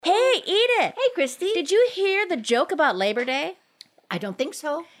Christy. Did you hear the joke about Labor Day? I don't think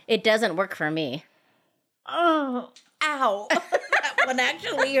so. It doesn't work for me. Oh, ow. That one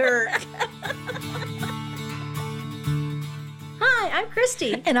actually hurt. Hi, I'm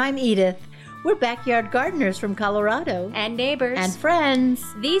Christy. And I'm Edith. We're backyard gardeners from Colorado. And neighbors. And friends.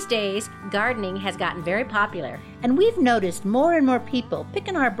 These days, gardening has gotten very popular. And we've noticed more and more people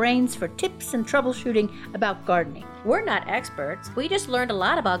picking our brains for tips and troubleshooting about gardening. We're not experts. We just learned a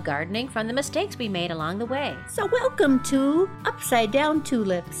lot about gardening from the mistakes we made along the way. So welcome to Upside Down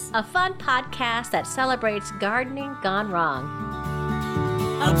Tulips, a fun podcast that celebrates gardening gone wrong.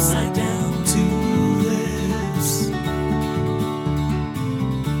 Upside Down Tulips.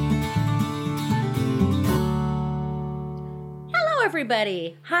 Hello,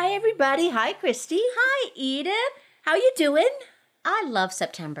 everybody. Hi, everybody. Hi, Christy. Hi, Edith. How you doing? I love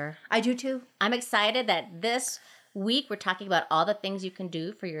September. I do too. I'm excited that this week we're talking about all the things you can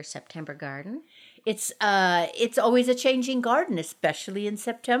do for your September garden. It's always a changing garden, especially in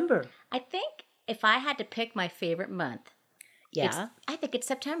September. I think if I had to pick my favorite month, yeah, I think it's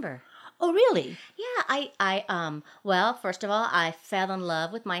September. Oh, really? Yeah, well, first of all, I fell in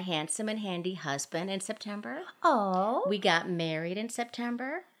love with my handsome and handy husband in September. Oh. We got married in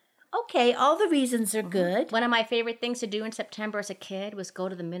September. Okay, all the reasons are good. One of my favorite things to do in September as a kid was go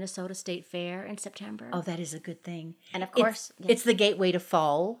to the Minnesota State Fair in September. Oh, that is a good thing. And of course, it's the gateway to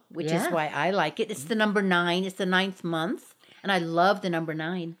fall, which is why I like it. It's the number 9. It's the 9th month. And I love the number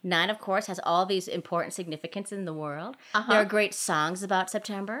 9. 9, of course, has all these important significance in the world. There are great songs about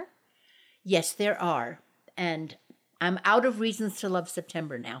September. Yes, there are. And I'm out of reasons to love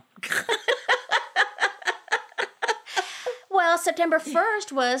September now. Well, September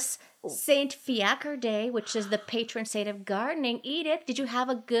 1st was Saint Fiacre Day, which is the patron saint of gardening. Edith, did you have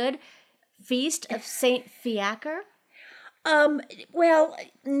a good feast of Saint Fiacre? Well,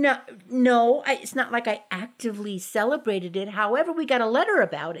 no, it's not like I actively celebrated it. However, we got a letter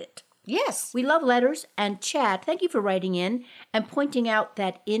about it. Yes. We love letters. And Chad, thank you for writing in and pointing out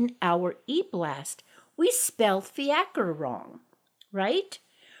that in our e-blast, we spelled fiacre wrong, right?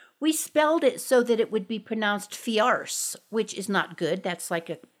 We spelled it so that it would be pronounced fiarce, which is not good. That's like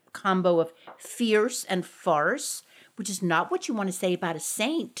a combo of fierce and farce, which is not what you want to say about a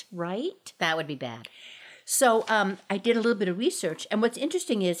saint, right? That would be bad. So I did a little bit of research, and what's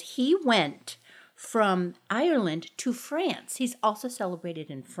interesting is he went from Ireland to France. He's also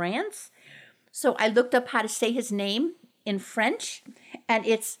celebrated in France. So I looked up how to say his name in French, and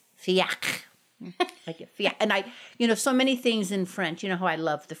it's Fiacre. Like a fiacre. And so many things in French, you know how I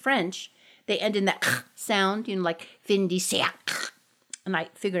love the French, they end in that sound, like fin de siècle. And I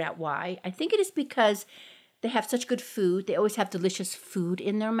figured out why. I think it is because they have such good food. They always have delicious food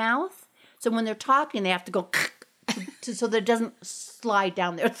in their mouth. So when they're talking, they have to go so that it doesn't slide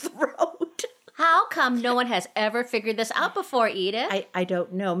down their throat. How come no one has ever figured this out before, Edith? I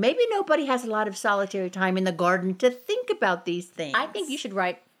don't know. Maybe nobody has a lot of solitary time in the garden to think about these things. I think you should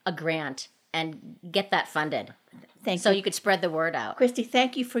write a grant and get that funded. Thank you. So you could spread the word out. Christy,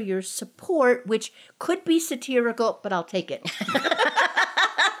 thank you for your support, which could be satirical, but I'll take it.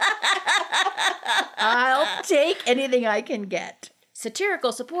 I'll take anything I can get.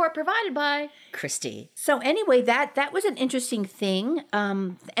 Satirical support provided by Christy. So anyway, that was an interesting thing.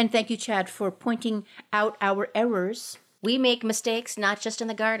 And thank you, Chad, for pointing out our errors. We make mistakes not just in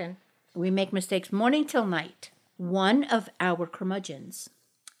the garden. We make mistakes morning till night. One of our curmudgeons,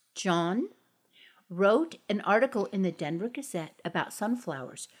 John, wrote an article in the Denver Gazette about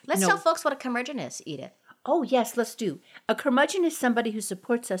sunflowers. Let's tell folks what a curmudgeon is, Edith. Oh, yes, let's do. A curmudgeon is somebody who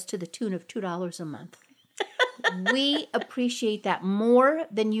supports us to the tune of $2 a month. We appreciate that more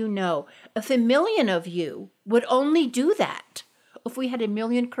than you know. If 1 million of you would only do that, if we had 1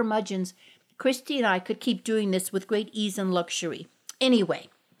 million curmudgeons, Christy and I could keep doing this with great ease and luxury. Anyway,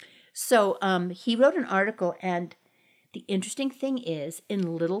 so he wrote an article, and the interesting thing is,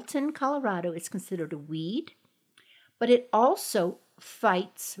 in Littleton, Colorado, it's considered a weed, but it also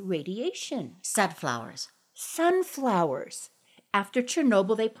fights radiation. Sunflowers. Sunflowers. After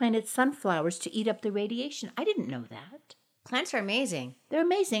Chernobyl, they planted sunflowers to eat up the radiation. I didn't know that. Plants are amazing. They're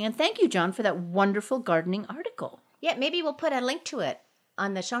amazing. And thank you, John, for that wonderful gardening article. Yeah, maybe we'll put a link to it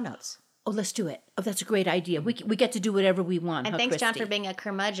on the show notes. Oh, let's do it. Oh, that's a great idea. We get to do whatever we want. And thanks, Christy? John, for being a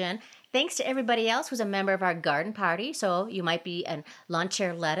curmudgeon. Thanks to everybody else who's a member of our garden party. So you might be a lawn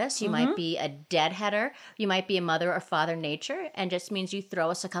chair lettuce. You might be a deadheader. You might be a mother or father nature. And just means you throw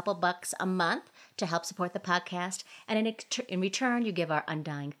us a couple bucks a month to help support the podcast. And in return, you give our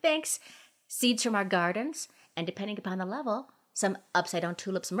undying thanks, seeds from our gardens, and depending upon the level, some Upside Down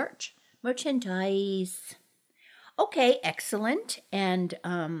Tulips merch. Merchandise. Okay, excellent. And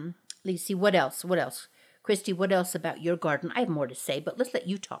Let's see, what else? What else? Christy, what else about your garden? I have more to say, but let's let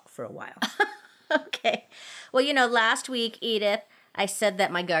you talk for a while. Okay. Well, last week, Edith, I said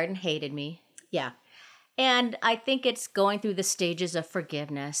that my garden hated me. Yeah. And I think it's going through the stages of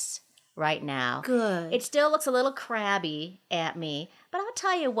forgiveness right now. Good. It still looks a little crabby at me, but I'll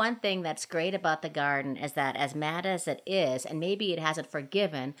tell you one thing that's great about the garden is that as mad as it is, and maybe it hasn't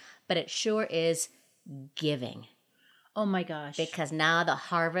forgiven, but it sure is giving. Oh my gosh. Because now the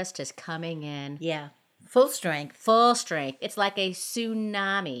harvest is coming in Yeah. Full strength. full strength. It's like a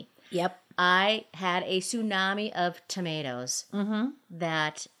tsunami. Yep. I had a tsunami of tomatoes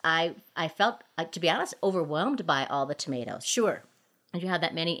that I felt, to be honest, overwhelmed by all the tomatoes. Sure. And you have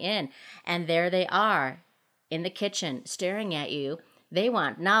that many in. And there they are in the kitchen staring at you.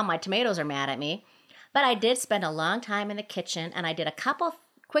 Now my tomatoes are mad at me. But I did spend a long time in the kitchen and I did a couple of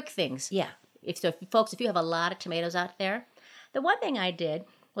quick things. Yeah. If you have a lot of tomatoes out there, the one thing I did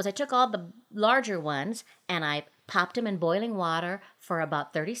was I took all the larger ones and I popped them in boiling water for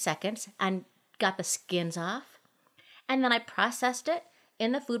about 30 seconds and got the skins off. And then I processed it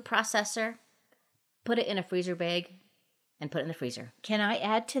in the food processor, put it in a freezer bag, and put it in the freezer. Can I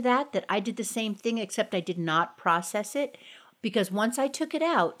add to that I did the same thing, except I did not process it? Because once I took it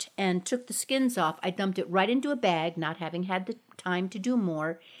out and took the skins off, I dumped it right into a bag, not having had the time to do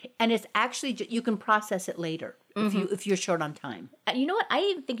more. And it's actually, you can process it later if you're short on time. You know what? I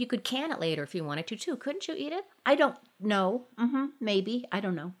even think you could can it later if you wanted to, too. Couldn't you, Edith? I don't know. Maybe. I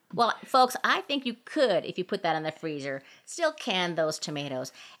don't know. Well, folks, I think you could, if you put that in the freezer, still can those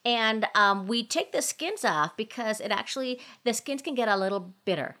tomatoes. And we take the skins off because the skins can get a little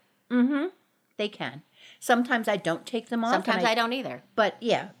bitter. They can. Sometimes I don't take them off. Sometimes I don't either. But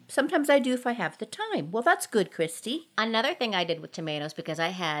yeah, sometimes I do if I have the time. Well, that's good, Christy. Another thing I did with tomatoes, because I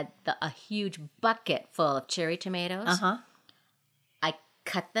had a huge bucket full of cherry tomatoes, I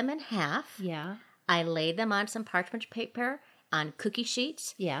cut them in half. Yeah. I laid them on some parchment paper on cookie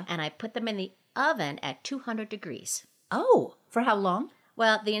sheets. Yeah. And I put them in the oven at 200 degrees. Oh, for how long?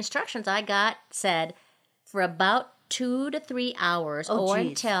 Well, the instructions I got said for about 2 to 3 hours or geez.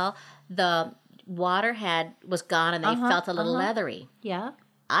 until the water was gone and they felt a little leathery. Yeah.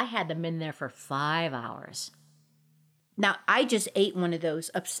 I had them in there for 5 hours. Now, I just ate one of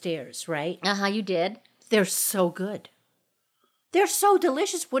those upstairs, right? You did. They're so good. They're so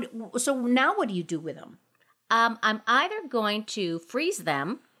delicious. So now what do you do with them? I'm either going to freeze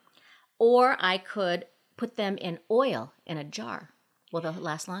them or I could put them in oil in a jar. Well, they'll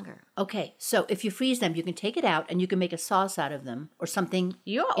last longer. Okay, so if you freeze them, you can take it out and you can make a sauce out of them or something.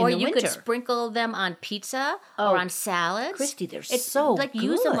 Or in the you winter. could sprinkle them on pizza or on salads. Christy, they're it's so like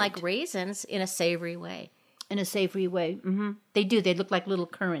use them good. like raisins in a savory way. In a savory way. They do. They look like little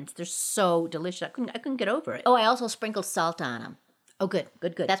currants. They're so delicious. I couldn't get over it. Oh, I also sprinkled salt on them. Oh, good.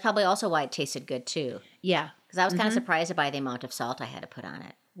 That's probably also why it tasted good too. Yeah. Because I was kind of surprised by the amount of salt I had to put on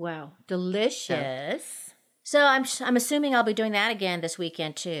it. Wow. Delicious. So I'm assuming I'll be doing that again this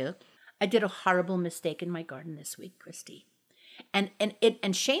weekend too. I did a horrible mistake in my garden this week, Christy. And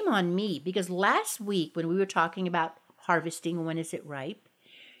shame on me, because last week when we were talking about harvesting, when is it ripe,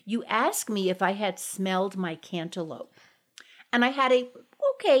 you asked me if I had smelled my cantaloupe. And I had a,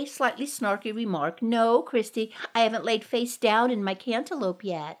 slightly snarky remark. No, Christy, I haven't laid face down in my cantaloupe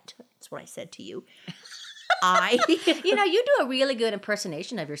yet. That's what I said to you. You do a really good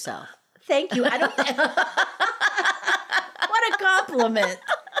impersonation of yourself. Thank you. I don't. What a compliment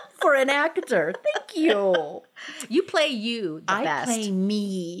for an actor. Thank you. You play you the best. I play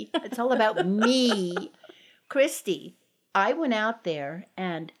me. It's all about me. Christy, I went out there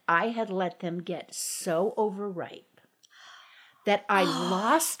and I had let them get so overripe that I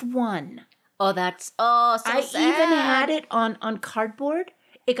lost one. Oh, that's so sad. I even had it on cardboard.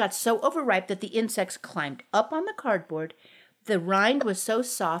 It got so overripe that the insects climbed up on the cardboard. The rind was so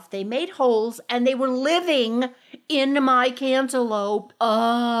soft, they made holes, and they were living in my cantaloupe.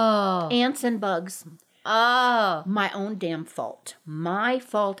 Oh. Ants and bugs. Oh. My own damn fault. My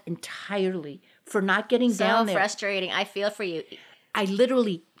fault entirely for not getting down there. So frustrating. I feel for you. I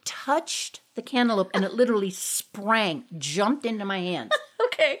literally touched the cantaloupe, and it literally jumped into my hands.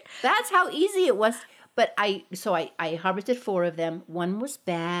 Okay. That's how easy it was. But I harvested 4 of them. 1 was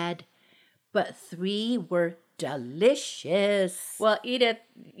bad, but 3 were delicious. Well, Edith,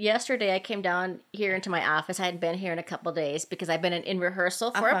 yesterday I came down here into my office. I hadn't been here in a couple days because I've been in rehearsal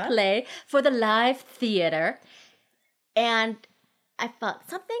for a play for the live theater. And I felt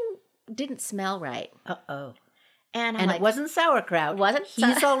something didn't smell right. Uh-oh. And it wasn't sauerkraut.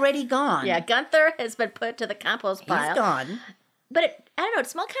 He's already gone. Yeah, Gunther has been put to the compost pile. He's gone. But I don't know, it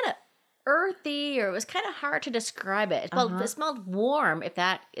smelled kind of earthy, or it was kind of hard to describe it. It smelled warm, if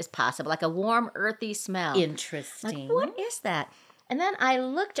that is possible, like a warm, earthy smell. Interesting. Like, what is that? And then I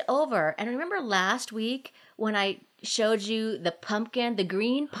looked over, and remember last week when I showed you the pumpkin, the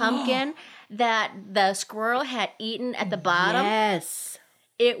green pumpkin that the squirrel had eaten at the bottom? Yes.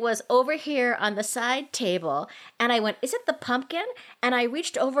 It was over here on the side table, and I went, is it the pumpkin? And I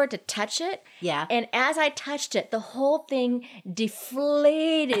reached over to touch it. Yeah. And as I touched it, the whole thing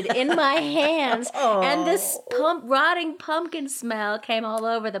deflated in my hands, and this rotting pumpkin smell came all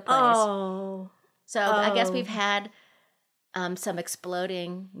over the place. Oh. So I guess we've had some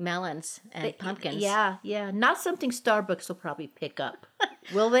exploding melons and pumpkins. Yeah. Not something Starbucks will probably pick up.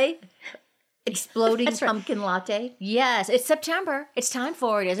 Will they? Exploding That's right. pumpkin latte? Yes, it's September. It's time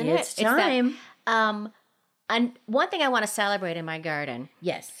for it, isn't it? It's time. And one thing I want to celebrate in my garden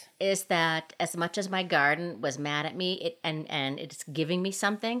Yes. is that as much as my garden was mad at me and it's giving me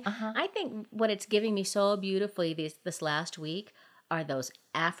something, I think what it's giving me so beautifully this last week are those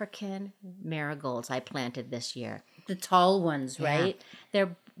African marigolds I planted this year. The tall ones, right? Yeah.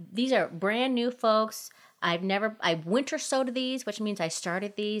 These are brand new, folks. I winter sowed these, which means I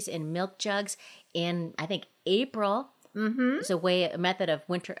started these in milk jugs in, I think, April. Mm-hmm. It's a method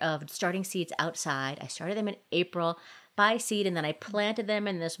of starting seeds outside. I started them in April by seed, and then I planted them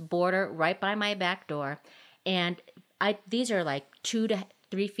in this border right by my back door. And these are like 2 to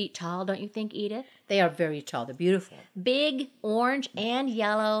 3 feet tall, don't you think, Edith? They are very tall. They're beautiful. Big orange and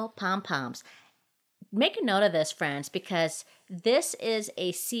yellow pom-poms. Make a note of this, friends, because this is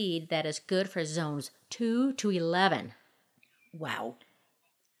a seed that is good for zones 2 to 11. Wow.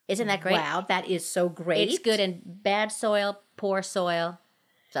 Isn't that great? Wow, that is so great. It's good in bad soil, poor soil.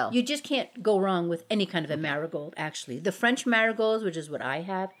 So You just can't go wrong with any kind of a marigold, actually. The French marigolds, which is what I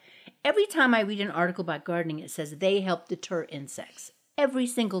have, every time I read an article about gardening, it says they help deter insects. Every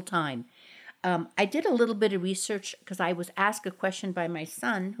single time. I did a little bit of research because I was asked a question by my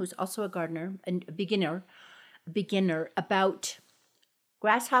son, who's also a gardener, and a beginner, about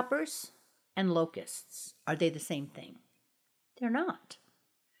grasshoppers and locusts. Are they the same thing? They're not.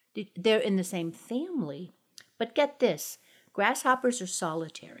 They're in the same family. But get this, grasshoppers are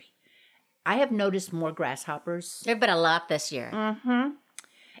solitary. I have noticed more grasshoppers. there have been a lot this year.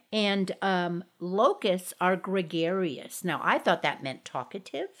 And locusts are gregarious. Now, I thought that meant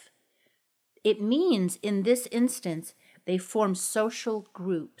talkative. It means, in this instance, they form social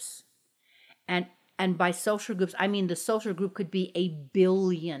groups. And by social groups, I mean the social group could be 1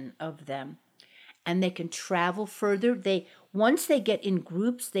 billion of them. And they can travel further. Once they get in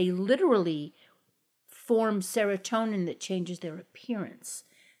groups, they literally form serotonin that changes their appearance.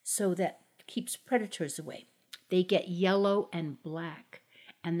 So that keeps predators away. They get yellow and black.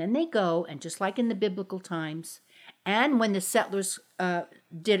 And then they go, and just like in the biblical times, and when the settlers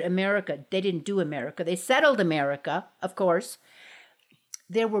did America, they didn't do America. They settled America, of course.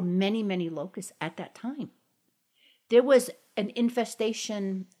 There were many, many locusts at that time. There was an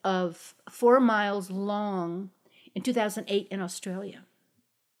infestation of 4 miles long in 2008 in Australia.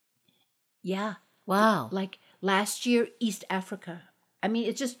 Yeah. Wow. Like last year, East Africa. I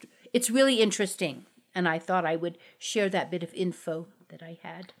mean, it's really interesting. And I thought I would share that bit of info that I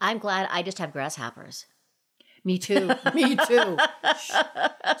had. I'm glad I just have grasshoppers. Me too. Me too.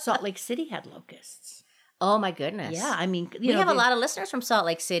 Salt Lake City had locusts. Oh, my goodness. Yeah, I mean, we have a lot of listeners from Salt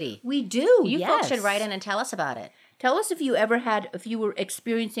Lake City. We do. You yes. folks should write in and tell us about it. Tell us if you were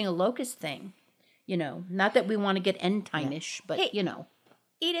experiencing a locust thing. Not that we want to get end time-ish, but Hey,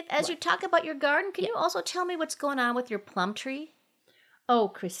 Edith, as you talk about your garden, can you also tell me what's going on with your plum tree? Oh,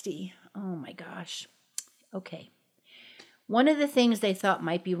 Christy. Oh, my gosh. Okay. One of the things they thought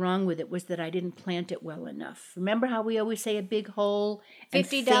might be wrong with it was that I didn't plant it well enough. Remember how we always say a big hole and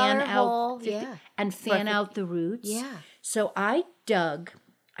 $50 fan hole, out, yeah. and fan out the roots? Yeah. So I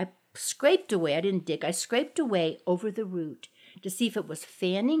scraped away. I didn't dig. I scraped away over the root to see if it was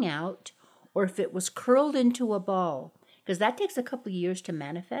fanning out or if it was curled into a ball. Because that takes a couple of years to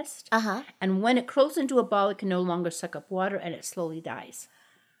manifest. Uh-huh. And when it curls into a ball, it can no longer suck up water and it slowly dies.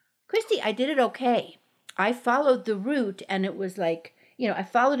 Christy, I did it okay. I followed the root and it was like, I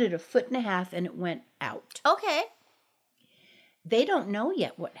followed it 1.5 feet and it went out. Okay. They don't know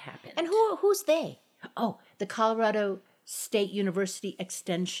yet what happened. And who's they? Oh, the Colorado State University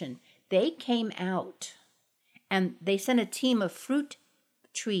Extension. They came out and they sent a team of fruit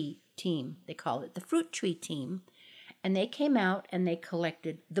tree team, they call it, the fruit tree team. And they came out and they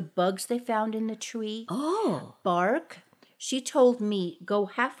collected the bugs they found in the tree. Oh. Bark. She told me, go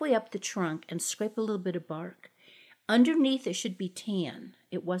halfway up the trunk and scrape a little bit of bark. Underneath, it should be tan.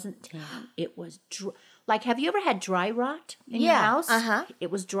 It wasn't tan. It was Like, have you ever had dry rot in your Yeah, house? uh-huh.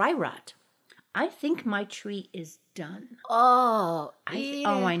 It was dry rot. I think my tree is done. Oh,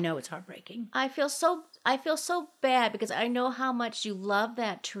 I know it's heartbreaking. I feel so bad because I know how much you love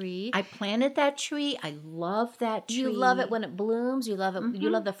that tree. I planted that tree. I love that tree. You love it when it blooms. You love it. You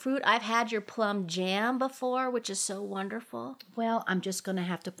love the fruit. I've had your plum jam before, which is so wonderful. Well, I'm just going to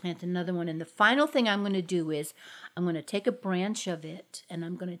have to plant another one. And the final thing I'm going to do is I'm going to take a branch of it and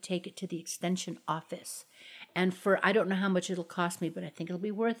I'm going to take it to the extension office. And I don't know how much it'll cost me, but I think it'll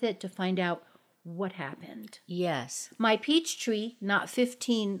be worth it to find out what happened. Yes. My peach tree, not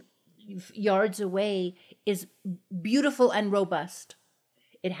 15 yards away, is beautiful and robust.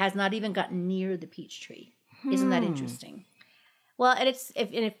 It has not even gotten near the peach tree. Isn't that interesting? Well, and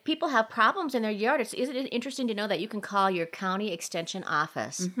if people have problems in their yard, isn't it interesting to know that you can call your county extension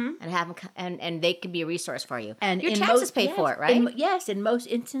office and have them, and they can be a resource for you. And your taxes pay for it, right? Yes, in most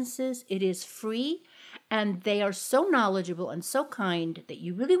instances, it is free. And they are so knowledgeable and so kind that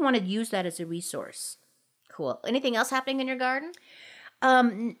you really want to use that as a resource. Cool. Anything else happening in your garden?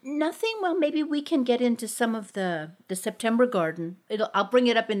 Nothing. Well, maybe we can get into some of the September garden. I'll bring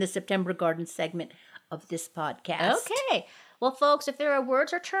it up in the September garden segment of this podcast. Okay. Well, folks, if there are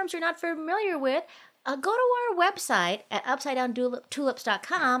words or terms you're not familiar with, go to our website at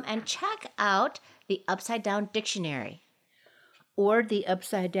upsidedowntulips.com and check out the Upside Down Dictionary. Or the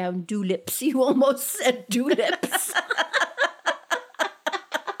upside down tulips. You almost said tulips.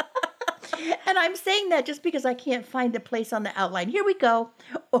 And I'm saying that just because I can't find the place on the outline. Here we go.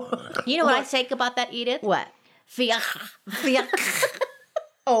 You know what I say about that, Edith? What? Fiach.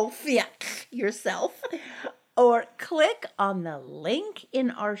 Oh, fiach yourself. Or click on the link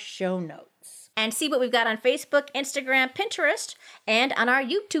in our show notes. And see what we've got on Facebook, Instagram, Pinterest, and on our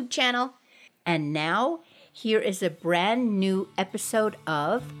YouTube channel. And now, here is a brand new episode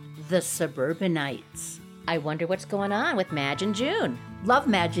of The Suburbanites. I wonder what's going on with Madge and June. Love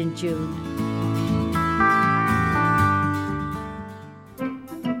Madge and June.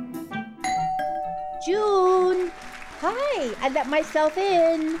 June! Hi, I let myself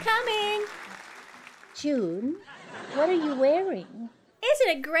in. Coming! June, what are you wearing? Isn't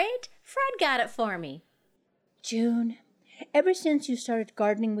it great? Fred got it for me. June, ever since you started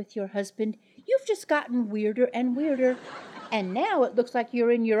gardening with your husband, you've just gotten weirder and weirder. And now it looks like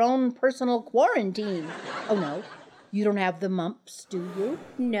you're in your own personal quarantine. Oh, no. You don't have the mumps, do you?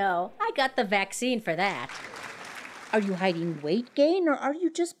 No, I got the vaccine for that. Are you hiding weight gain or are you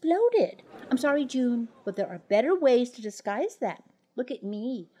just bloated? I'm sorry, June, but there are better ways to disguise that. Look at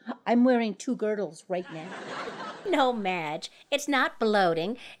me. I'm wearing 2 girdles right now. No, Madge, it's not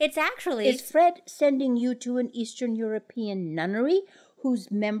bloating. It's actually... Is Fred sending you to an Eastern European nunnery whose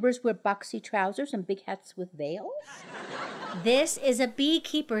members wear boxy trousers and big hats with veils? This is a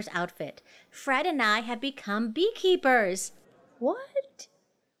beekeeper's outfit. Fred and I have become beekeepers. What?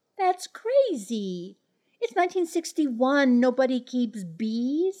 That's crazy. It's 1961. Nobody keeps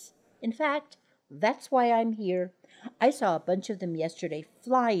bees. In fact, that's why I'm here. I saw a bunch of them yesterday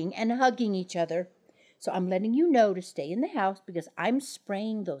flying and hugging each other. So I'm letting you know to stay in the house because I'm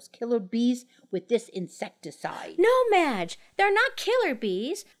spraying those killer bees with this insecticide. No, Madge, they're not killer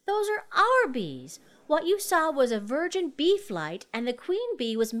bees. Those are our bees. What you saw was a virgin bee flight, and the queen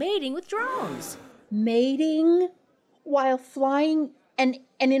bee was mating with drones. Mating? While flying and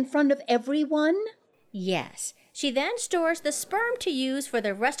in front of everyone? Yes. She then stores the sperm to use for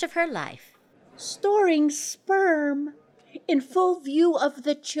the rest of her life. Storing sperm in full view of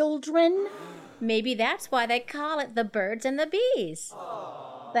the children? Maybe that's why they call it the birds and the bees.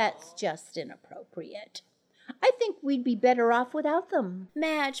 That's just inappropriate. I think we'd be better off without them.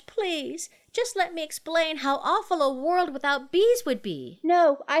 Madge, please, just let me explain how awful a world without bees would be.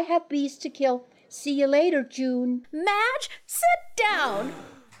 No, I have bees to kill. See you later, June. Madge, sit down.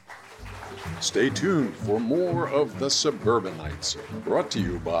 Stay tuned for more of The Suburbanites, brought to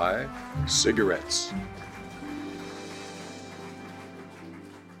you by Cigarettes.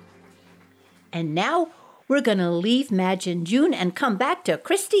 And now we're going to leave Madge and June and come back to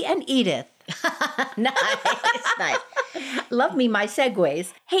Christy and Edith. Nice. Love me my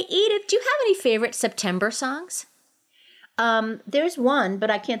segues. Hey, Edith, do you have any favorite September songs? There's one,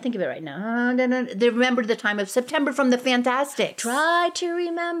 but I can't think of it right now. Remember the Time of September from the Fantastics. Try to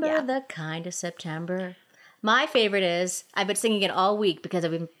remember the kind of September. My favorite is, I've been singing it all week because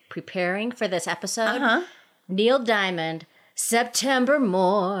I've been preparing for this episode. Neil Diamond, September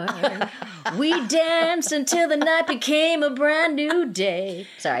morn. We danced until the night became a brand new day.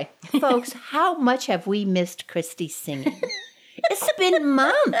 Sorry. Folks, how much have we missed Christy singing? It's been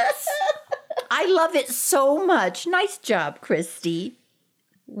months. I love it so much. Nice job, Christy.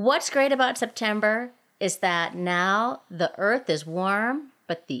 What's great about September is that now the earth is warm,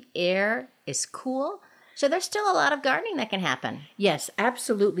 but the air is cool. So there's still a lot of gardening that can happen. Yes,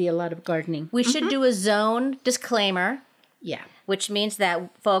 absolutely a lot of gardening. We should do a zone disclaimer, Yeah. which means that,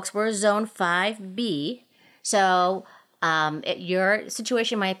 folks, we're zone 5B. So your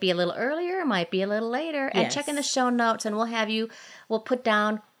situation might be a little earlier, might be a little later. And Yes. check in the show notes, and we'll put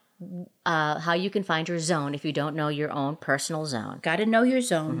down how you can find your zone if you don't know your own personal zone. Got to know your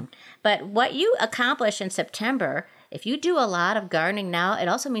zone. But what you accomplish in September, if you do a lot of gardening now, it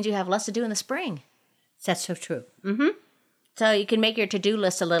also means you have less to do in the spring. That's so true. So you can make your to-do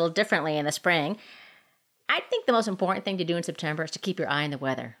list a little differently in the spring. I think the most important thing to do in September is to keep your eye on the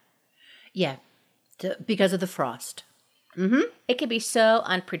weather. Yeah. Because of the frost. It can be so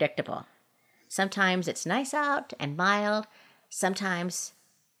unpredictable. Sometimes it's nice out and mild. Sometimes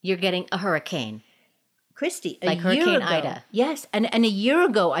you're getting a hurricane. Christy, Like year Hurricane ago, Ida. Yes, and a year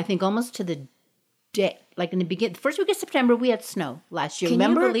ago, I think almost to the day, like in the beginning, the first week of September, we had snow last year. Can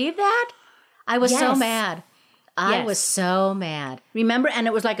Remember? you believe that? I was so Yes. mad. I Yes. was so mad. Remember? And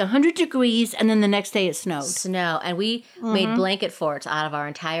it was like 100 degrees, and then the next day it snowed. Snow. And we made blanket forts out of our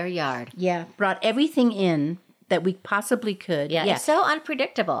entire yard. Yeah, brought everything in that we possibly could. Yeah, it's so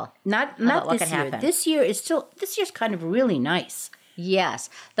unpredictable. Not what this can year. happen. This year's kind of really nice. Yes.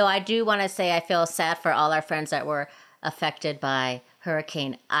 Though I do want to say I feel sad for all our friends that were affected by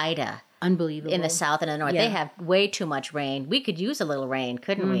Hurricane Ida Unbelievable. in the south and the north. Yeah. They have way too much rain. We could use a little rain,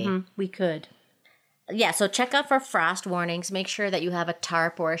 couldn't we? We could. Yeah, so check out for frost warnings. Make sure that you have a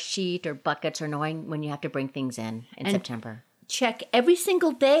tarp or a sheet or buckets or knowing when you have to bring things in September. Check every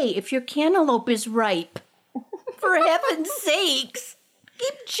single day if your cantaloupe is ripe. For heaven's sakes.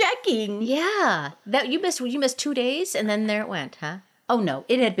 Keep checking. Yeah. That you missed 2 days and then there it went, huh? Oh no,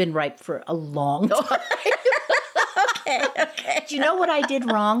 it had been ripe for a long time. okay. Do you know what I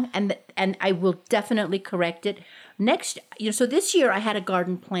did wrong? And I will definitely correct it. Next, so this year I had a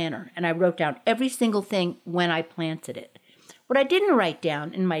garden planner and I wrote down every single thing when I planted it. What I didn't write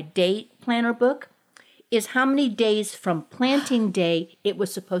down in my date planner book is how many days from planting day it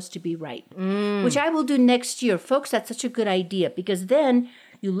was supposed to be ripe, which I will do next year. Folks, that's such a good idea because then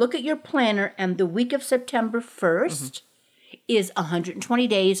you look at your planner and the week of September 1st is 120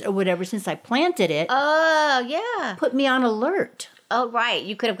 days or whatever since I planted it. Oh, yeah. Put me on alert. Oh, right.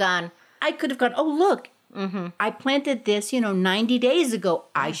 You could have gone, I could have gone, oh, look, I planted this, 90 days ago.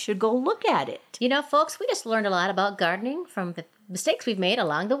 I should go look at it. folks, we just learned a lot about gardening from the mistakes we've made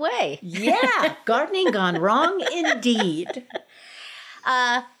along the way. Yeah, gardening gone wrong indeed.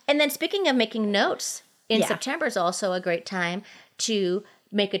 And then speaking of making notes, in Yeah. September is also a great time to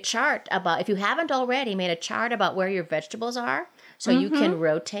make a chart about, if you haven't already, made a chart about where your vegetables are so you can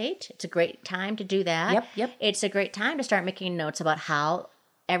rotate. It's a great time to do that. Yep. It's a great time to start making notes about how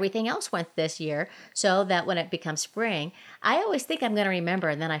everything else went this year so that when it becomes spring, I always think I'm going to remember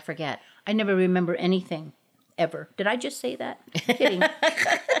and then I forget. I never remember anything ever. Did I just say that? Kidding.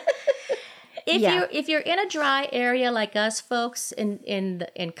 If you're in a dry area like us, folks, in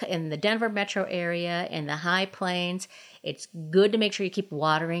the Denver metro area, in the high plains, it's good to make sure you keep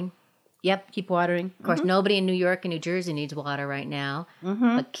watering. Yep, keep watering. Of course, nobody in New York and New Jersey needs water right now,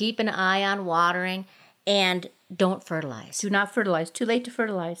 but keep an eye on watering and don't fertilize. Do not fertilize. Too late to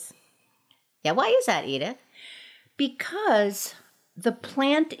fertilize. Yeah, why is that, Edith? Because the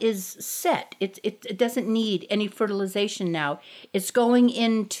plant is set. It doesn't need any fertilization now. It's going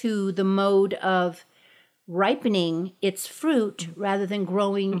into the mode of ripening its fruit rather than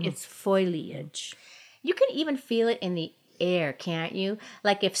growing its foliage. You can even feel it in the air, can't you?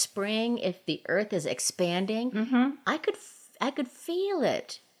 Like if the earth is expanding, I could feel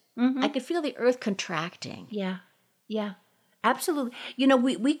it. I could feel the earth contracting. Yeah, absolutely.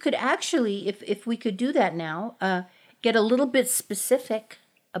 We could actually, if we could do that now, get a little bit specific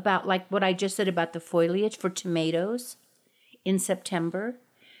about like what I just said about the foliage for tomatoes in September.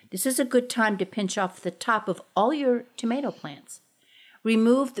 This is a good time to pinch off the top of all your tomato plants.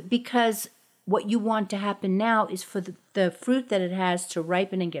 Because what you want to happen now is for the fruit that it has to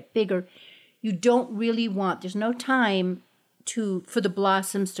ripen and get bigger. You don't really want, there's no time for the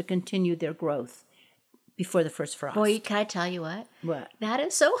blossoms to continue their growth before the first frost. Boy, can I tell you what? What? That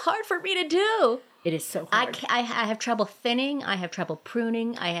is so hard for me to do. It is so hard. I have trouble thinning. I have trouble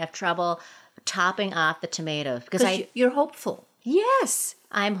pruning. I have trouble topping off the tomatoes because You're hopeful. Yes,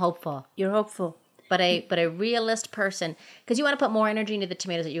 I'm hopeful, You're hopeful. but a realist person because you want to put more energy into the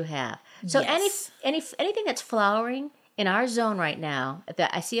tomatoes that you have. So Yes. anything that's flowering in our zone right now, if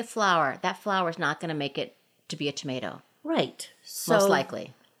I see a flower, that flower is not going to make it to be a tomato. Right. So, Most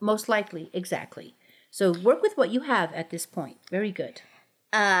likely. Most likely, exactly. So work with what you have at this point. Very good.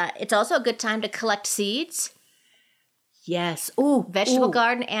 It's also a good time to collect seeds, Yes. Oh, vegetable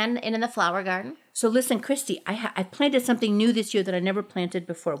garden and in the flower garden. So listen, Christy, I planted something new this year that I never planted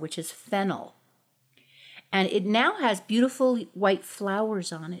before, which is fennel. And it now has beautiful white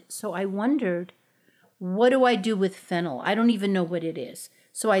flowers on it. So I wondered, what do I do with fennel? I don't even know what it is.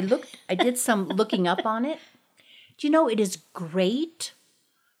 So I did some looking up on it. Do you know it is great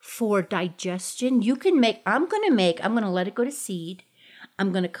for digestion? I'm going to let it go to seed.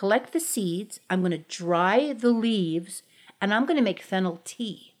 I'm going to collect the seeds. I'm going to dry the leaves, and I'm going to make fennel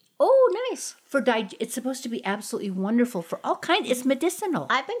tea. Oh, nice. It's supposed to be absolutely wonderful for all kinds. It's medicinal.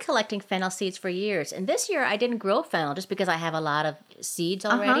 I've been collecting fennel seeds for years, and this year I didn't grow fennel just because I have a lot of seeds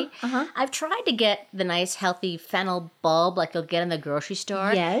already. I've tried to get the nice, healthy fennel bulb like you'll get in the grocery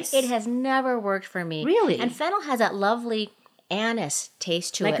store. Yes. It has never worked for me. Really? And fennel has that lovely anise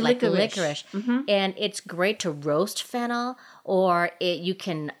taste to Like it, like licorice. licorice. And it's great to roast fennel, or you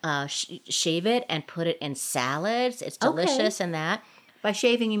can shave it and put it in salads. It's delicious in that. By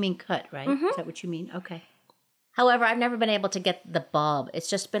shaving, you mean cut, right? Is that what you mean? Okay. However, I've never been able to get the bulb. It's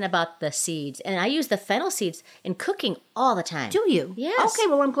just been about the seeds. And I use the fennel seeds in cooking all the time. Do you? Yes. Okay,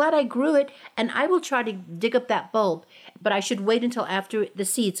 well, I'm glad I grew it, and I will try to dig up that bulb. But I should wait until after the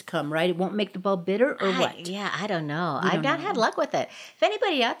seeds come, right? It won't make the bulb bitter, or what? I don't know. I've not had luck with it. If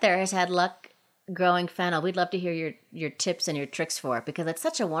anybody out there has had luck growing fennel, we'd love to hear your tips and your tricks for it, because it's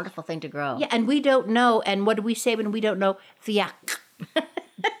such a wonderful thing to grow. Yeah, and we don't know. And what do we say when we don't know? Fiac.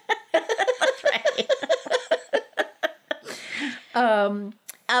 That's right.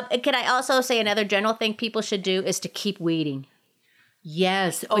 Can I also say another general thing people should do is to keep weeding,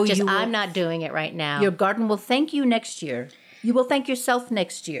 Yes. which is I'm not doing it right now. Your garden will thank you next year. You will thank yourself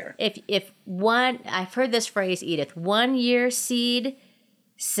next year. If one, I've heard this phrase, Edith, 1 year seed,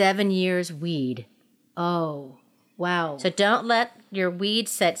 7 years weed. Oh, wow. So don't let your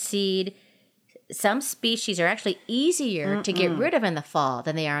weeds set seed. Some species are actually easier to get rid of in the fall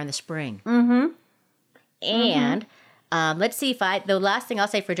than they are in the spring. And let's see the last thing I'll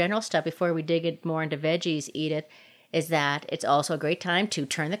say for general stuff before we dig it more into veggies, Edith, is that it's also a great time to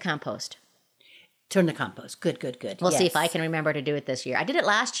turn the compost. Turn the compost. Good. We'll see if I can remember to do it this year. I did it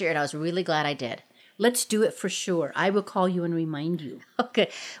last year, and I was really glad I did. Let's do it for sure. I will call you and remind you. Okay.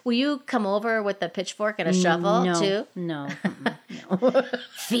 Will you come over with a pitchfork and a shovel, No, too? No.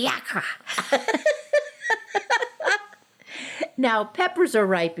 Fiacre. Now, peppers are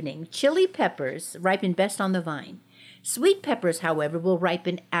ripening. Chili peppers ripen best on the vine. Sweet peppers, however, will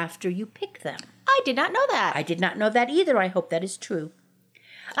ripen after you pick them. I did not know that. I did not know that either. I hope that is true.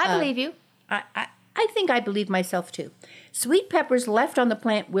 I believe you. I think I believe myself too. Sweet peppers left on the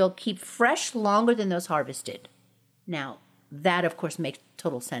plant will keep fresh longer than those harvested. Now, that of course makes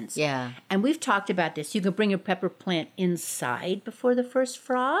total sense. Yeah. And we've talked about this. You can bring your pepper plant inside before the first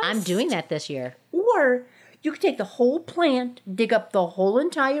frost. I'm doing that this year. Or you can take the whole plant, dig up the whole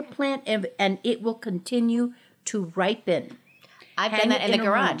entire plant, and it will continue to ripen. I've Hang done that it in the a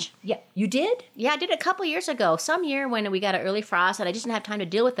room. garage. Yeah, you did? Yeah, I did it a couple years ago. Some year when we got an early frost and I just didn't have time to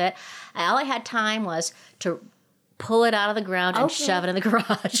deal with it. All I had time was to pull it out of the ground and shove it in the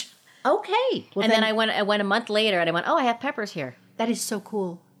garage. Okay. Well, And then I went a month later and I went, oh, I have peppers here. That is so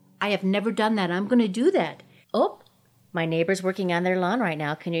cool. I have never done that. I'm going to do that. Oh, my neighbor's working on their lawn right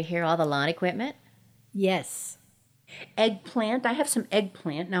now. Can you hear all the lawn equipment? Yes. Eggplant. I have some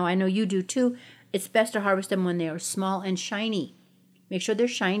eggplant. Now, I know you do too. It's best to harvest them when they are small and shiny. Make sure they're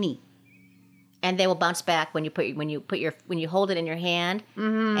shiny. And they will bounce back when you hold it in your hand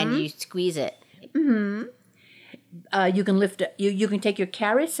and you squeeze it. You can lift. You can take your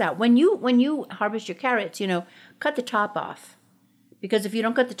carrots out when you harvest your carrots. Cut the top off, because if you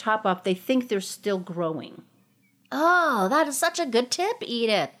don't cut the top off, they think they're still growing. Oh, that is such a good tip,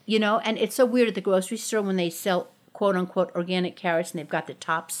 Edith. And it's so weird at the grocery store when they sell quote unquote organic carrots and they've got the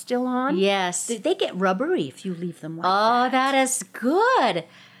tops still on. Yes. They get rubbery if you leave them like Oh, that is good.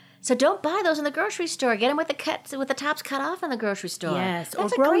 So don't buy those in the grocery store. Get them with the tops cut off in the grocery store. Yes,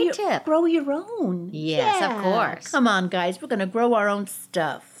 That's or a great tip. Grow your own. Yes, of course. Come on, guys, we're going to grow our own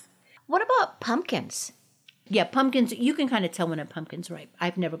stuff. What about pumpkins? Yeah, pumpkins. You can kind of tell when a pumpkin's ripe.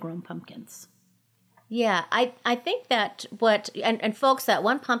 I've never grown pumpkins. Yeah, I think that and folks, that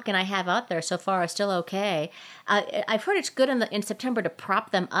one pumpkin I have out there so far is still okay. I've heard it's good in September to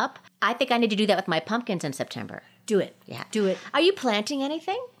prop them up. I think I need to do that with my pumpkins in September. Do it. Yeah, Do it. Are you planting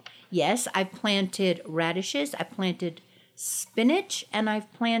anything? Yes, I've planted radishes, I planted spinach, and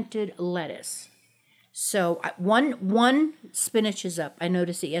I've planted lettuce. So one spinach is up. I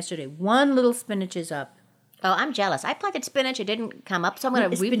noticed it yesterday. One little spinach is up. Oh, I'm jealous. I planted spinach. It didn't come up, so I'm going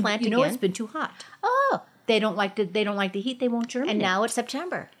to replant again. It's been too hot. Oh, They don't like the heat. They won't germinate. And now it's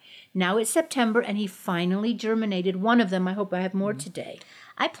September. Now it's September, and he finally germinated one of them. I hope I have more today.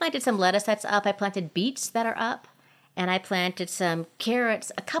 I planted some lettuce that's up. I planted beets that are up. And I planted some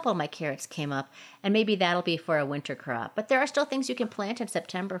carrots. A couple of my carrots came up. And maybe that'll be for a winter crop. But there are still things you can plant in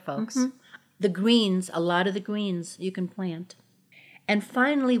September, folks. The greens, a lot of the greens you can plant. And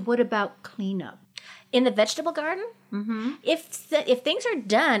finally, what about cleanup? In the vegetable garden, if things are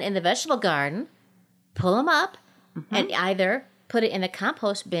done in the vegetable garden, pull them up and either put it in the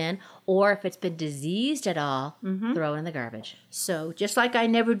compost bin, or if it's been diseased at all, throw it in the garbage. So just like I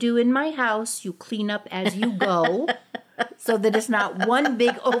never do in my house, you clean up as you go so that it's not one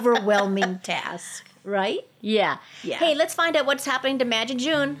big overwhelming task, right? Yeah. Yeah. Hey, let's find out what's happening to Madge in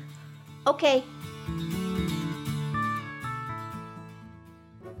June. Okay.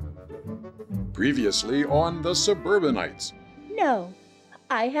 Previously on The Suburbanites. No,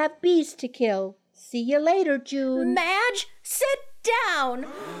 I have bees to kill. See you later, June. Madge, sit down.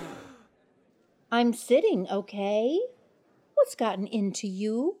 I'm sitting, okay? What's gotten into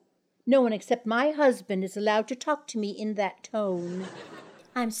you? No one except my husband is allowed to talk to me in that tone.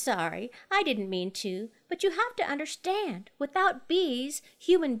 I'm sorry, I didn't mean to, but you have to understand, without bees,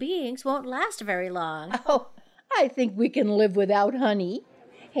 human beings won't last very long. Oh, I think we can live without honey.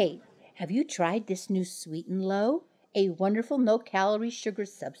 Hey, have you tried this new Sweet and Low? A wonderful no-calorie sugar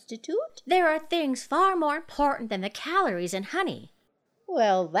substitute? There are things far more important than the calories in honey.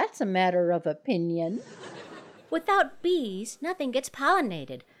 Well, that's a matter of opinion. Without bees, nothing gets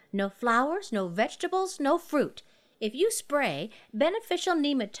pollinated. No flowers, no vegetables, no fruit. If you spray, beneficial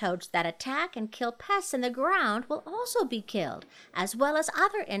nematodes that attack and kill pests in the ground will also be killed, as well as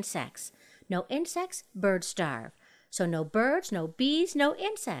other insects. No insects, birds starve. So no birds, no bees, no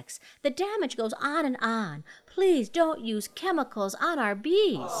insects. The damage goes on and on. Please don't use chemicals on our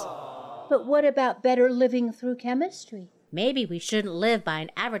bees. But what about better living through chemistry? Maybe we shouldn't live by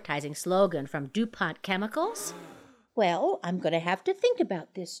an advertising slogan from DuPont Chemicals. Well, I'm going to have to think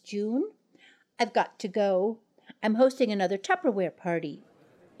about this, June. I've got to go. I'm hosting another Tupperware party.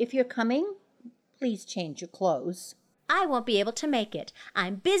 If you're coming, please change your clothes. I won't be able to make it.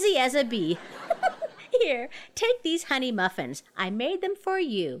 I'm busy as a bee. Here, take these honey muffins. I made them for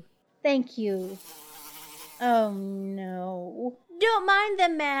you. Thank you. Oh, no. Don't mind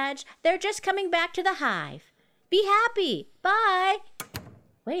them, Madge. They're just coming back to the hive. Be happy. Bye.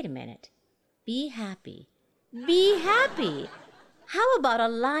 Wait a minute. Be happy. Be happy. How about a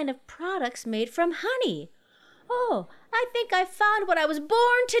line of products made from honey? Oh, I think I found what I was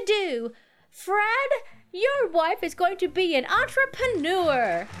born to do. Fred, your wife is going to be an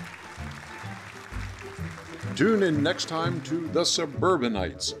entrepreneur. Tune in next time to The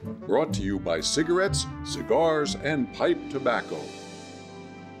Suburbanites, brought to you by cigarettes, cigars, and pipe tobacco.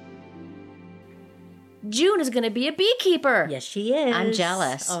 June is going to be a beekeeper. Yes, she is. I'm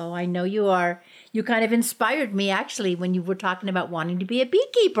jealous. Oh, I know you are. You kind of inspired me, actually, when you were talking about wanting to be a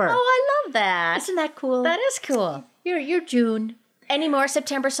beekeeper. Oh, I love that. Isn't that cool? That is cool. You're June. Any more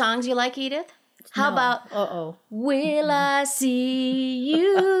September songs you like, Edith? How No. about Uh-oh. Will I See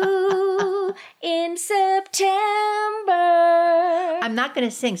You in September? I'm not going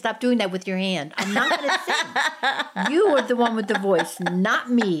to sing. Stop doing that with your hand. I'm not going to sing. You are the one with the voice, not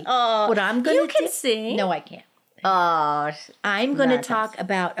me. Oh, what I'm going you to can sing. No, I can't. Oh, I'm going to Nonsense. talk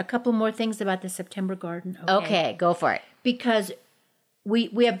about a couple more things about the September garden. okay, go for it. Because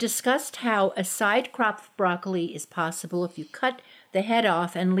we have discussed how a side crop of broccoli is possible if you cut the head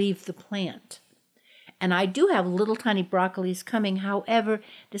off and leave the plant. And I do have little tiny broccolis coming. However,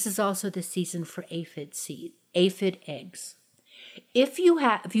 this is also the season for aphid eggs. If you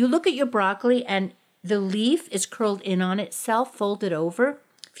look at your broccoli and the leaf is curled in on itself, folded over,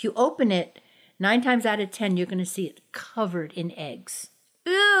 if you open it, 9 times out of 10, you're going to see it covered in eggs.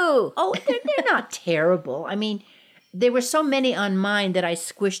 Ooh. Oh, they're not terrible. I mean, there were so many on mine that I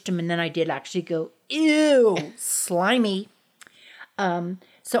squished them, and then I did actually go, ew, slimy.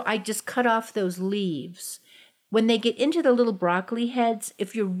 So I just cut off those leaves. When they get into the little broccoli heads,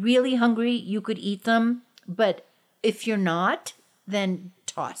 if you're really hungry, you could eat them. But if you're not, then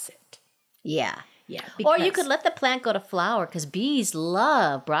toss it. Yeah. Yeah. Or you because could let the plant go to flower because bees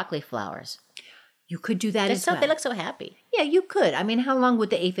love broccoli flowers. you could do that as well. They look so happy. Yeah, you could. I mean, how long would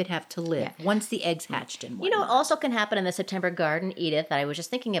the aphid have to live once the eggs hatched and You whatnot? know, what also can happen in the September garden, Edith, that I was just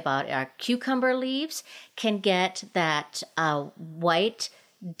thinking about, our cucumber leaves can get that white,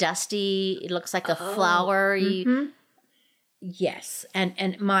 dusty, it looks like a flowery. Yes,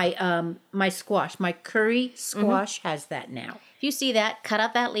 and my my squash, my curry squash has that now. If you see that, cut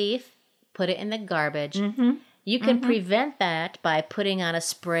out that leaf, put it in the garbage. You can prevent that by putting on a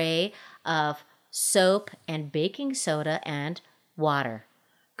spray of soap, and baking soda and water.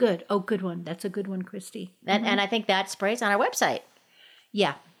 Good. Oh, good one. That's a good one, Christy. And I think that spray's on our website.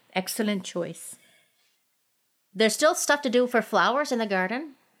 Yeah. Excellent choice. There's still stuff to do for flowers in the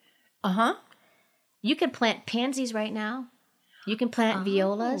garden. Uh-huh. You can plant pansies right now. You can plant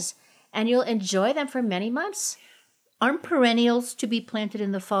violas, and you'll enjoy them for many months. Aren't perennials to be planted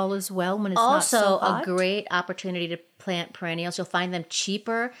in the fall as well when it's Also, not so hot? a great opportunity to plant perennials. You'll find them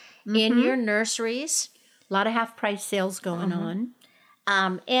cheaper in your nurseries. A lot of half-price sales going on.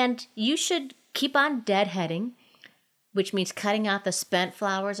 And you should keep on deadheading, which means cutting out the spent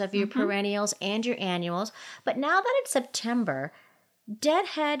flowers of your perennials and your annuals. But now that it's September,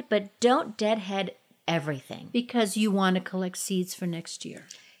 deadhead, but don't deadhead everything. Because you want to collect seeds for next year.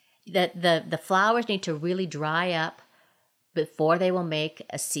 The flowers need to really dry up before they will make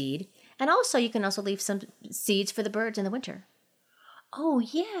a seed. And also, you can also leave some seeds for the birds in the winter. Oh,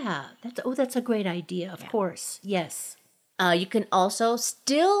 yeah. That's a great idea, of course. Yes. You can also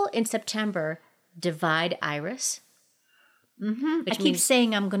still in September divide iris. I keep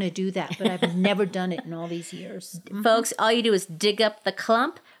saying I'm going to do that, but I've never done it in all these years. Folks, all you do is dig up the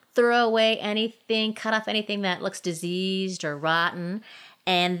clump, throw away anything, cut off anything that looks diseased or rotten,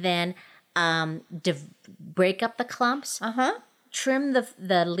 and then break up the clumps. Trim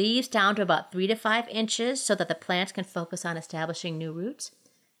the leaves down to about 3 to 5 inches so that the plants can focus on establishing new roots.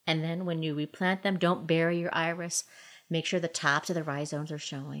 And then when you replant them, don't bury your iris. Make sure the tops of the rhizomes are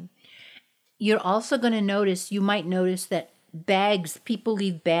showing. You're also going to notice, you might notice that people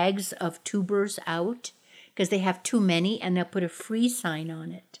leave bags of tubers out because they have too many, and they'll put a free sign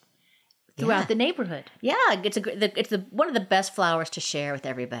on it throughout the neighborhood. Yeah, it's one of the best flowers to share with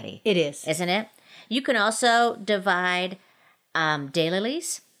everybody. It is. Isn't it? You can also divide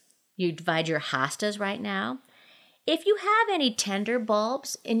daylilies. You divide your hostas right now. If you have any tender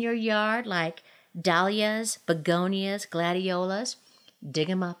bulbs in your yard, like dahlias, begonias, gladiolas, dig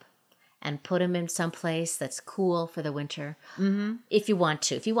them up and put them in some place that's cool for the winter. If you want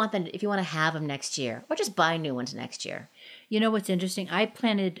to. If you want to have them next year, or just buy new ones next year. You know what's interesting? I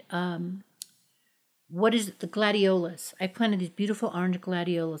planted, the gladiolas. I planted these beautiful orange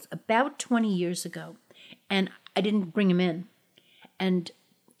gladiolas about 20 years ago, and I didn't bring them in. And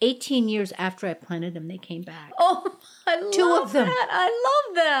 18 years after I planted them, they came back. Oh, I love Two of them. that. I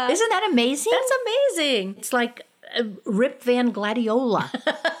love that. Isn't that amazing? That's amazing. It's like Rip Van Gladiola.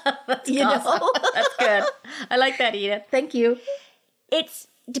 That's good. I like that, Edith. Thank you. It's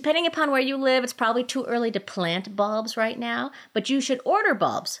depending upon where you live, it's probably too early to plant bulbs right now, but you should order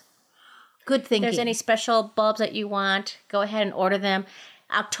bulbs. Good thinking. If there's any special bulbs that you want, go ahead and order them.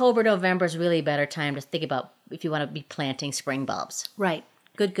 October, November is really a better time to think about if you want to be planting spring bulbs. Right.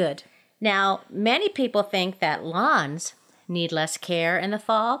 Good. Now, many people think that lawns need less care in the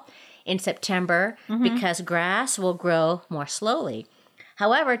fall, in September, because grass will grow more slowly.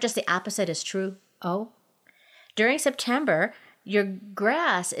 However, just the opposite is true. Oh? During September, your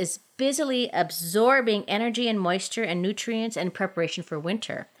grass is busily absorbing energy and moisture and nutrients in preparation for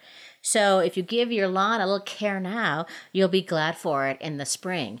winter. So if you give your lawn a little care now, you'll be glad for it in the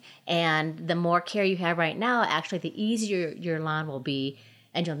spring. And the more care you have right now, actually, the easier your lawn will be,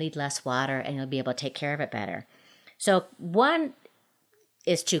 and you'll need less water, and you'll be able to take care of it better. So one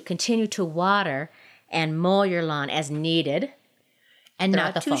is to continue to water and mow your lawn as needed. And throughout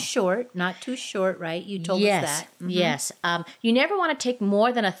not the fall. Not too short, right? You told us that. Yes. You never want to take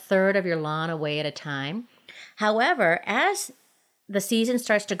more than a third of your lawn away at a time. However, as the season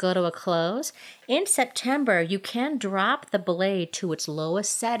starts to go to a close, in September, you can drop the blade to its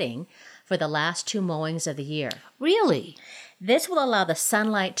lowest setting for the last 2 mowings of the year. Really? This will allow the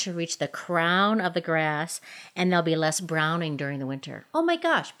sunlight to reach the crown of the grass, and there'll be less browning during the winter. Oh my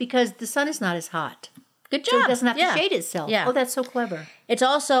gosh, because the sun is not as hot. Good So job. it doesn't have Yeah. to shade itself. Yeah. Oh, that's so clever. It's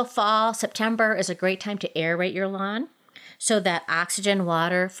also fall. September is a great time to aerate your lawn so that oxygen,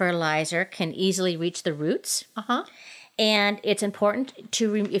 water, fertilizer can easily reach the roots. And it's important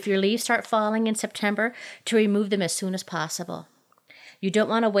to, if your leaves start falling in September, to remove them as soon as possible. You don't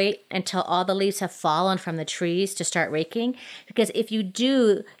want to wait until all the leaves have fallen from the trees to start raking, because if you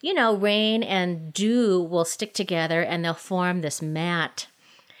do, rain and dew will stick together and they'll form this mat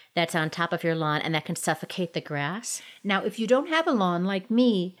that's on top of your lawn, and that can suffocate the grass. Now, if you don't have a lawn like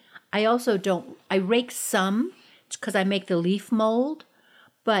me, I also don't. I rake some because I make the leaf mold,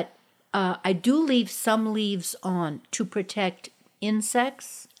 but I do leave some leaves on to protect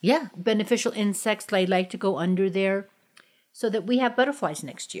insects. Yeah. Beneficial insects. They like to go under there so that we have butterflies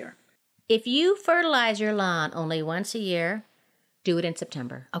next year. If you fertilize your lawn only once a year, do it in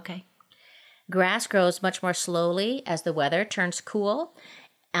September. Okay. Grass grows much more slowly as the weather turns cool,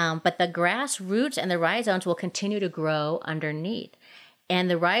 But the grass roots and the rhizomes will continue to grow underneath. And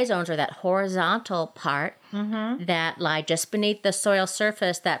the rhizomes are that horizontal part that lie just beneath the soil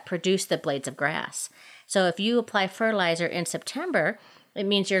surface that produce the blades of grass. So if you apply fertilizer in September, it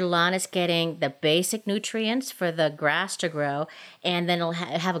means your lawn is getting the basic nutrients for the grass to grow, and then it'll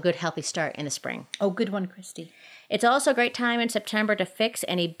have a good, healthy start in the spring. Oh, good one, Christy. It's also a great time in September to fix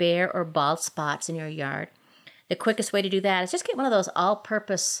any bare or bald spots in your yard. The quickest way to do that is just get one of those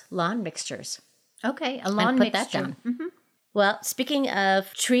all-purpose lawn mixtures. Okay, a lawn and put mixture. that down. Well, speaking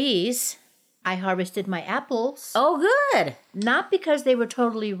of trees, I harvested my apples. oh, good. Not because they were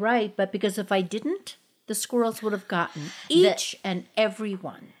totally ripe, but because if I didn't, the squirrels would have gotten each and every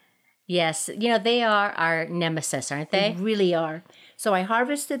one. Yes, they are our nemesis, aren't They they? really are. So I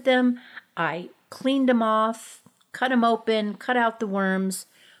harvested them. I cleaned them off, cut them open, cut out the worms,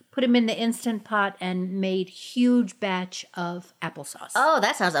 put them in the Instant Pot, and made huge batch of applesauce. Oh,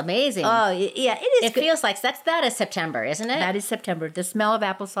 that sounds amazing. Yeah, it is it good. feels like that is September, isn't it? That is September. The smell of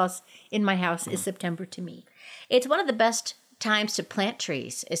applesauce in my house is September to me. It's one of the best times to plant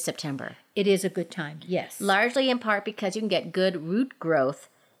trees is September. It is a good time, yes. Largely in part because you can get good root growth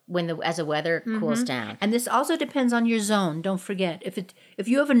as the weather cools down. And this also depends on your zone. Don't forget, if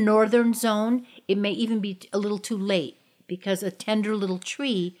you have a northern zone, it may even be a little too late because a tender little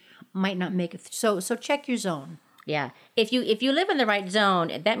tree might not make it. So check your zone. Yeah. If you live in the right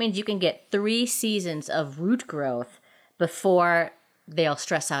zone, that means you can get 3 seasons of root growth before they'll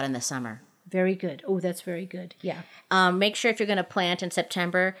stress out in the summer. Very good. Oh, that's very good. Yeah. Make sure if you're going to plant in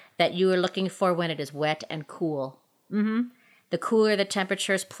September that you are looking for when it is wet and cool. Mm-hmm. The cooler the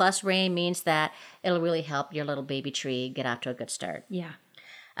temperatures plus rain means that it'll really help your little baby tree get out to a good start. Yeah.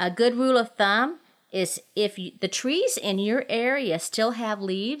 A good rule of thumb is if the trees in your area still have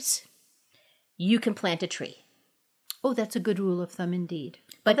leaves, you can plant a tree. Oh, that's a good rule of thumb indeed.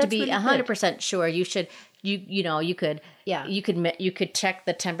 But to that's be really 100% sure, you should you could Yeah. you could check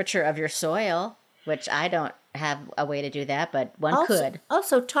the temperature of your soil, which I don't have a way to do that, but one could.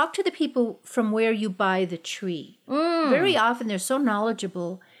 Also, talk to the people from where you buy the tree. Very often they're so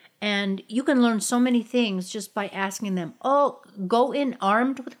knowledgeable, and you can learn so many things just by asking them. Oh, go in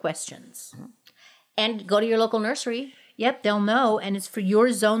armed with questions. And go to your local nursery. Yep, they'll know, and it's for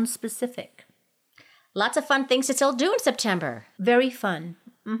your zone specific. Lots of fun things to still do in September. Very fun.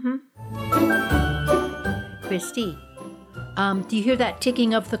 Christy, do you hear that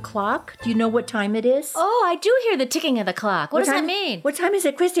ticking of the clock? Do you know what time it is? Oh, I do hear the ticking of the clock. What does that time- mean? What time is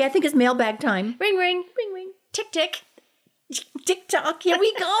it, Christy? I think it's mailbag time. Ring, ring, ring, ring. Tick, tick. Tick-tock, here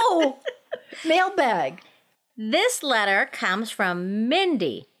we go. Mailbag. This letter comes from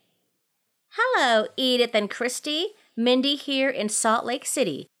Mindy. Hello, Edith and Christy. Mindy here in Salt Lake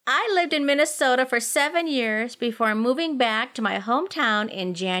City. I lived in Minnesota for 7 years before moving back to my hometown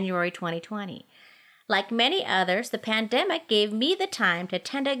in January 2020. Like many others, the pandemic gave me the time to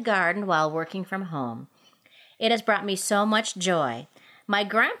tend a garden while working from home. It has brought me so much joy. My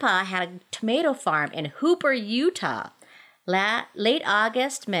grandpa had a tomato farm in Hooper, Utah. Late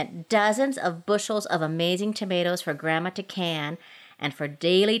August meant dozens of bushels of amazing tomatoes for Grandma to can and for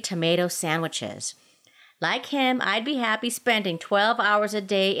daily tomato sandwiches. Like him, I'd be happy spending 12 hours a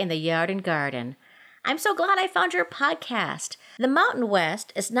day in the yard and garden. I'm so glad I found your podcast. The Mountain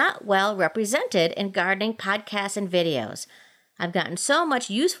West is not well represented in gardening podcasts and videos. I've gotten so much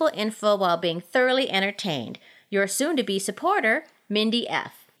useful info while being thoroughly entertained. Your soon-to-be supporter, Mindy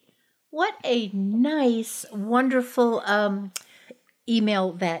F. What a nice, wonderful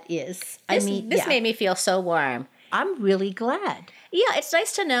email that is. This made me feel so warm. I'm really glad. Yeah, it's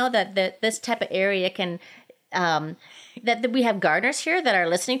nice to know that this type of area can, that we have gardeners here that are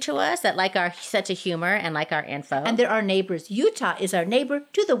listening to us, that like our sense of humor and like our info. And they're our neighbors. Utah is our neighbor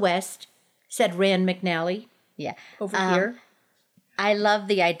to the west, said Rand McNally yeah. over here. I love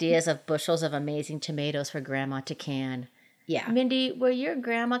the ideas of bushels of amazing tomatoes for Grandma to can. Yeah. Mindy, will your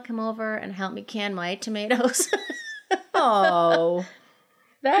grandma come over and help me can my tomatoes? Oh,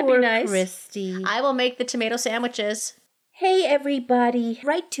 That'd poor be nice. Christy. I will make the tomato sandwiches. Hey, everybody.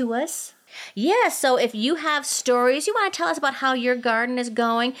 Write to us. Yeah, so if you have stories, you want to tell us about how your garden is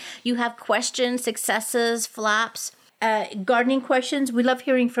going, you have questions, successes, flops. Gardening questions, we love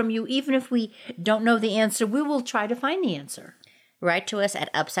hearing from you. Even if we don't know the answer, we will try to find the answer. Write to us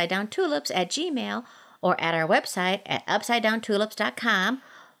at upsidedowntulips@gmail.com or at our website at upsidedowntulips.com.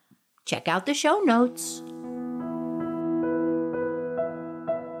 Check out the show notes.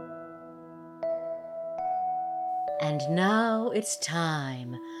 And now it's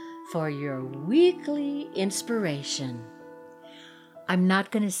time for your weekly inspiration. I'm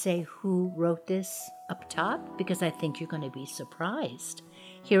not going to say who wrote this up top because I think you're going to be surprised.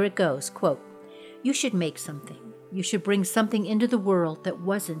 Here it goes, quote, "You should make something. You should bring something into the world that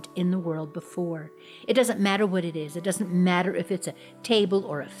wasn't in the world before. It doesn't matter what it is. It doesn't matter if it's a table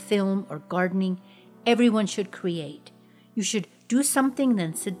or a film or gardening. Everyone should create. You should do something,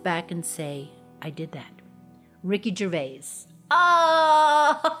 then sit back and say, I did that." Ricky Gervais.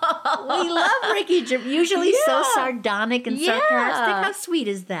 Oh, We love Ricky Gervais. Usually so Yeah. sardonic and Yeah. sarcastic. How sweet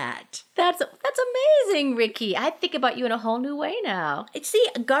is that? that's amazing, Ricky. I think about you in a whole new way now. See,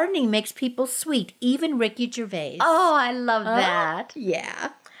 gardening makes people sweet, even Ricky Gervais. Oh, I love that. Yeah.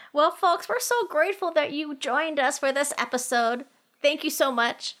 Well, folks, we're so grateful that you joined us for this episode. Thank you so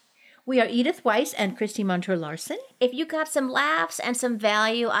much. We are Edith Weiss and Christy Montour Larson. If you got some laughs and some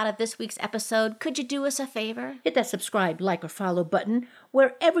value out of this week's episode, could you do us a favor? Hit that subscribe, like, or follow button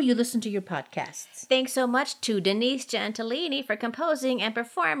wherever you listen to your podcasts. Thanks so much to Denise Gentilini for composing and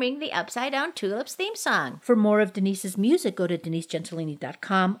performing the Upside Down Tulips theme song. For more of Denise's music, go to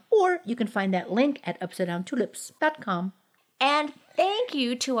denisegentilini.com, or you can find that link at upsidedowntulips.com. And thank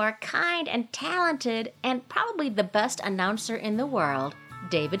you to our kind and talented and probably the best announcer in the world,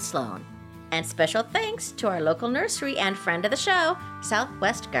 David Sloan. And special thanks to our local nursery and friend of the show,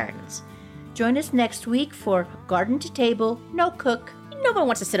 Southwest Gardens. Join us next week for Garden to Table, No Cook. No one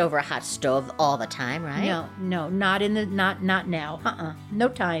wants to sit over a hot stove all the time, right? No, not now. No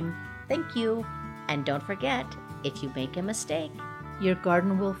time. Thank you. And don't forget, if you make a mistake, Your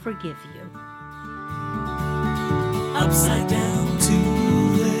garden will forgive you. Upside down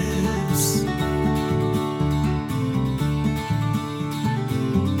tulips.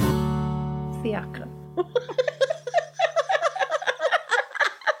 Fiacre.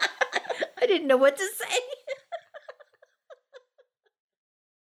 I didn't know what to say.